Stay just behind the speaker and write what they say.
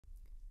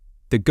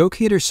The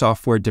Gocator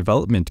Software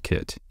Development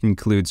Kit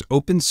includes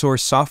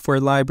open-source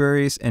software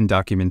libraries and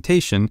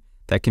documentation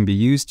that can be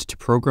used to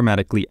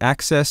programmatically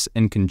access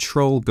and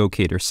control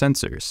Gocator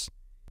sensors.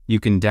 You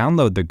can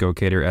download the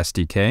Gocator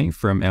SDK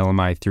from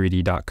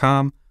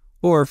LMI3D.com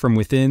or from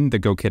within the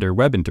Gocator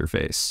web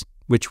interface,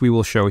 which we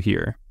will show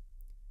here.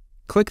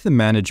 Click the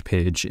Manage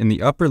page in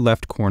the upper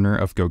left corner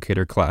of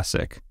Gocator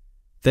Classic.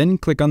 Then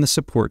click on the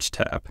Support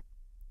tab.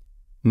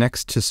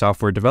 Next to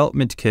Software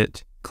Development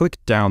Kit, click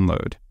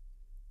Download.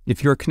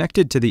 If you are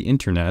connected to the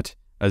internet,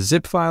 a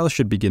zip file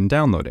should begin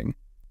downloading.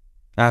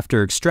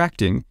 After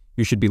extracting,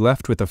 you should be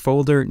left with a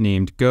folder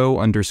named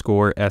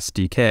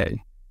Go_SDK.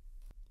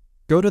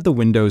 Go to the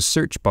Windows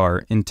search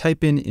bar and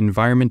type in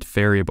Environment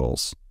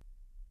Variables.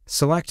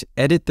 Select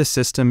Edit the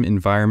System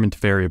Environment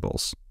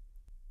Variables.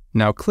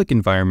 Now click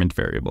Environment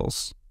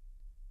Variables.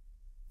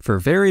 For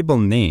variable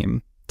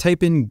name,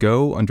 type in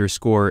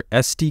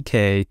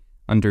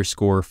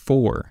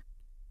Go_SDK_4.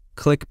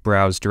 Click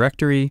Browse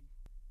Directory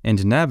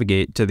and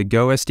navigate to the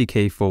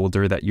GoSDK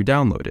folder that you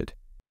downloaded.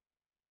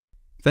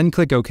 Then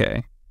click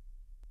OK.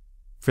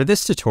 For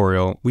this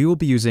tutorial, we will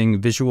be using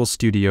Visual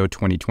Studio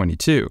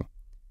 2022.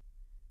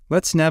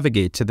 Let's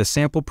navigate to the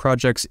sample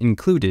projects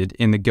included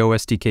in the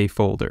GoSDK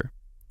folder.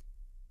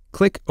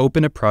 Click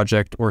Open a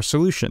Project or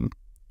Solution.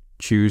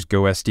 Choose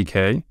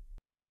GoSDK,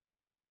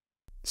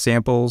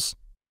 Samples,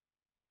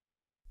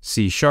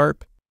 C#,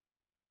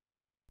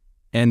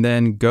 and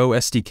then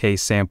GoSDK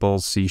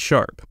Samples C#.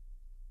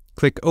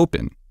 Click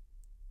Open.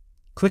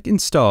 Click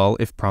Install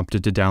if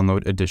prompted to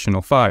download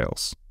additional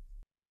files.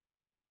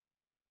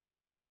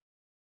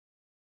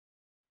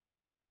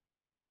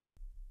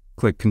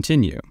 Click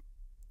Continue.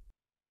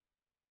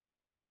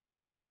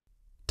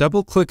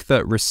 Double-click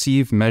the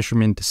Receive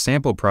Measurement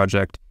Sample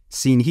project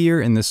seen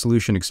here in the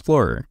Solution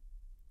Explorer.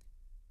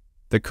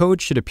 The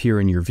code should appear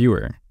in your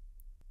viewer.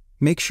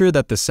 Make sure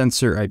that the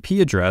sensor IP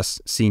address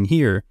seen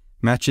here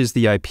matches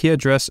the IP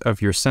address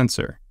of your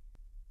sensor.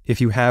 If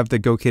you have the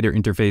Gocator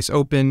interface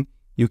open,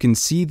 you can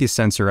see the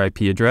sensor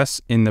IP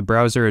address in the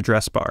browser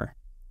address bar.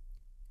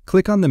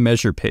 Click on the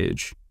Measure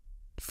page.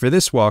 For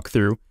this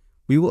walkthrough,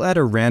 we will add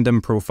a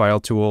random profile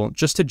tool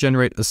just to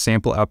generate a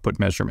sample output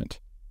measurement.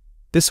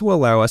 This will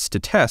allow us to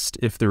test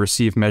if the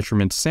Receive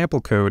Measurement sample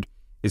code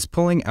is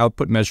pulling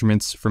output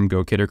measurements from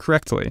Gocator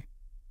correctly.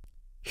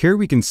 Here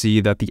we can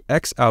see that the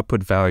X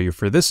output value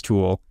for this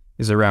tool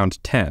is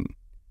around 10.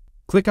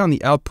 Click on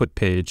the Output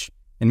page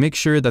and make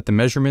sure that the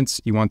measurements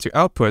you want to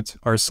output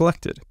are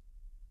selected.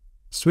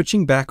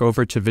 Switching back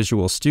over to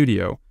Visual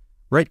Studio,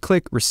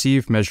 right-click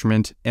Receive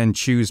Measurement and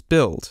choose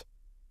Build.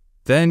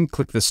 Then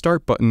click the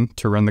Start button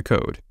to run the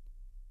code.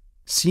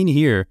 Seen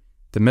here,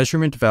 the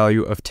measurement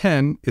value of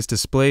 10 is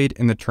displayed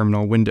in the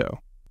terminal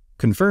window,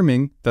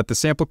 confirming that the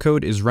sample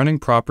code is running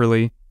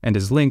properly and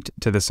is linked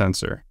to the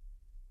sensor.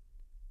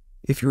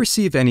 If you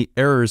receive any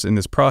errors in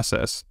this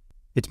process,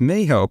 it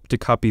may help to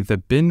copy the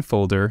bin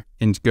folder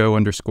in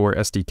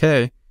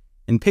Go_SDK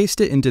and paste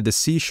it into the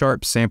C#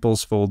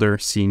 samples folder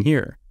seen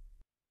here.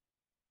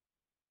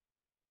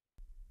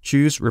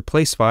 Choose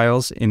Replace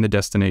Files in the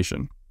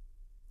destination.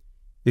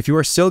 If you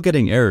are still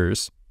getting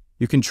errors,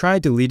 you can try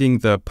deleting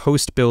the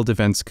Post-Build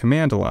Events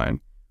command line,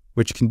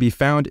 which can be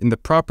found in the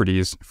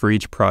properties for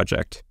each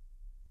project.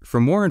 For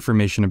more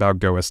information about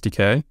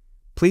GoSDK,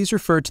 please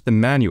refer to the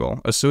manual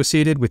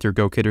associated with your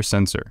Gocator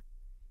sensor.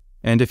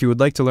 And if you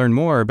would like to learn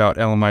more about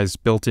LMI's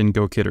built-in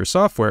Gocator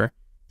software,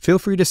 feel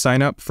free to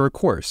sign up for a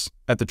course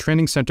at the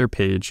Training Center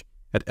page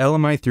at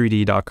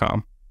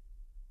lmi3d.com.